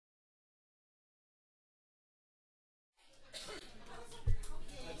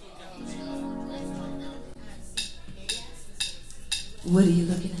What are you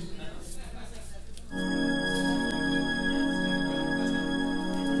looking at?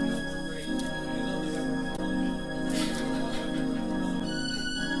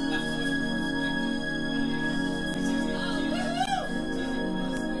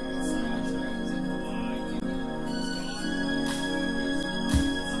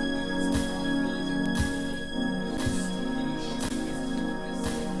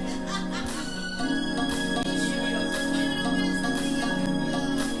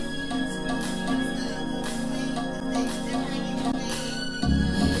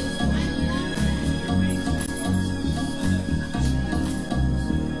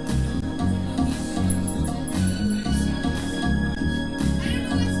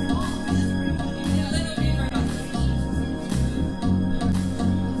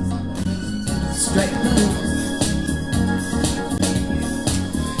 Strike the pose.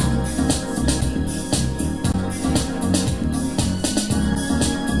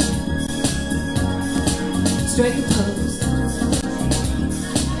 Strike the pose.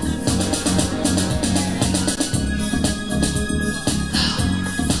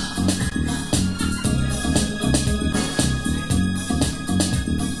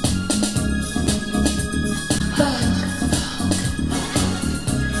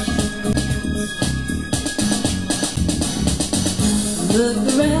 Look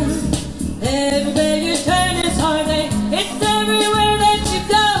around, everywhere you turn is heartache. It's everywhere that you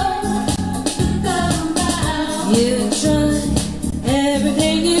go. You try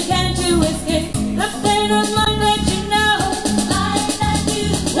everything you can to escape the pain of life that you know.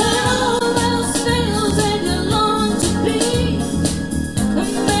 When all else fails and you long to be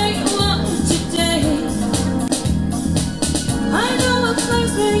and make one today. I know a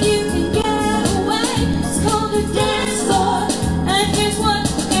place where you can get away. It's called a dance floor. Here's what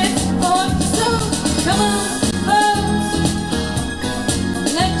it's for, so come on,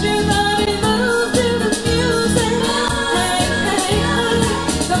 let your body move to the music. Hey, hey,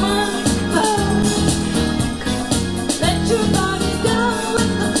 hey. Come on, let your body go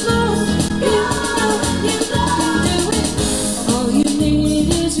with the flow. You know you can do it. All you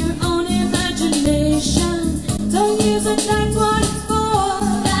need is your own imagination. Don't use it, that's what it's for.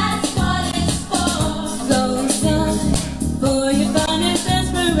 That's what it's for. Go inside for your finest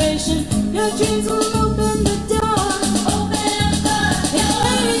inspiration. Your dreams will open the door. Open up the door.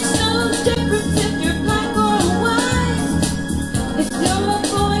 It makes no difference if you're black or white, if you're a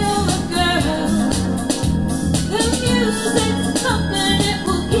boy or a girl. The music's pumping, it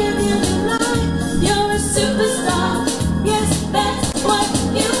will give you new life. You're a superstar, yes, that's what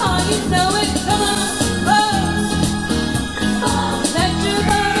you are. You know it. Come on, let your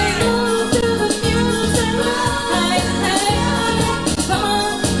body move to the music. Hey, hey, hey. Come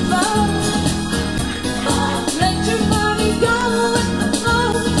on, let your body go with the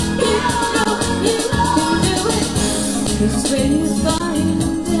flow. You know you can do it. This is where you find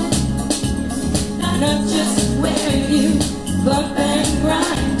it, not just where you bump and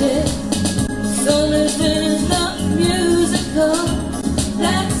grind it. So listen to the musical.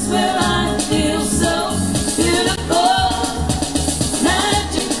 That's where I feel so beautiful,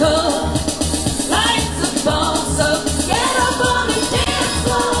 magical, like a ball. So get up on the dance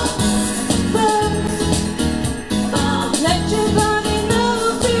floor. Let your body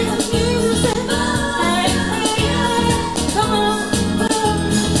move to the music. Hey, hey, hey. Come on,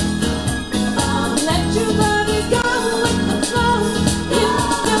 let your body go with the flow. You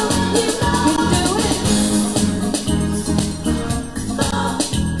know you can do it.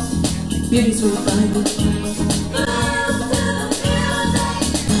 Beauty's where you find it.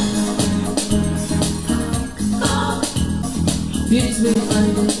 Beauty's where you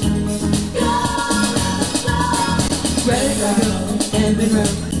find it. Red Dragon and Monroe,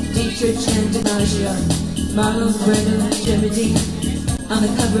 Dietrich and DiMaggio, Marlon Brando, Jimmy Dean, on the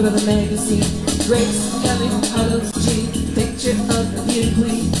cover of a magazine. Grace Kelly, Harlow G, picture of a beauty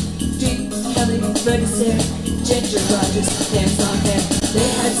queen. Jean Kelly, Fred Astaire, Ginger Rogers, dance on hair. They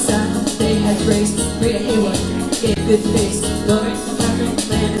had style, they had grace. Rita Hayworth gave good face. Lauren, Catherine,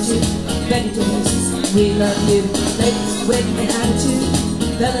 Lana too. Betty Davis, we love you. Ladies with an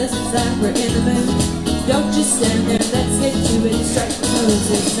attitude, fellas that were in the mood. Don't just stand there, let's get to it. Strike the pose,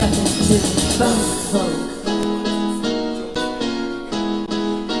 there's nothing to it. Vogue, Vogue.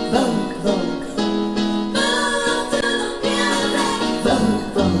 Vogue, Vogue.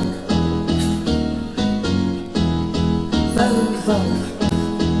 Vogue, Vogue. Vogue, Vogue.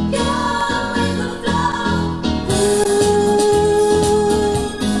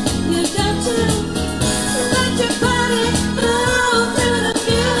 You got to let your body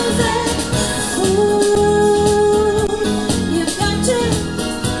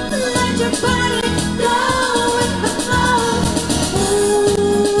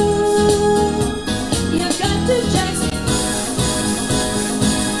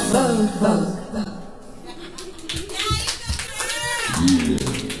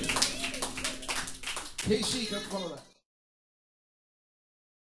KC, come follow that.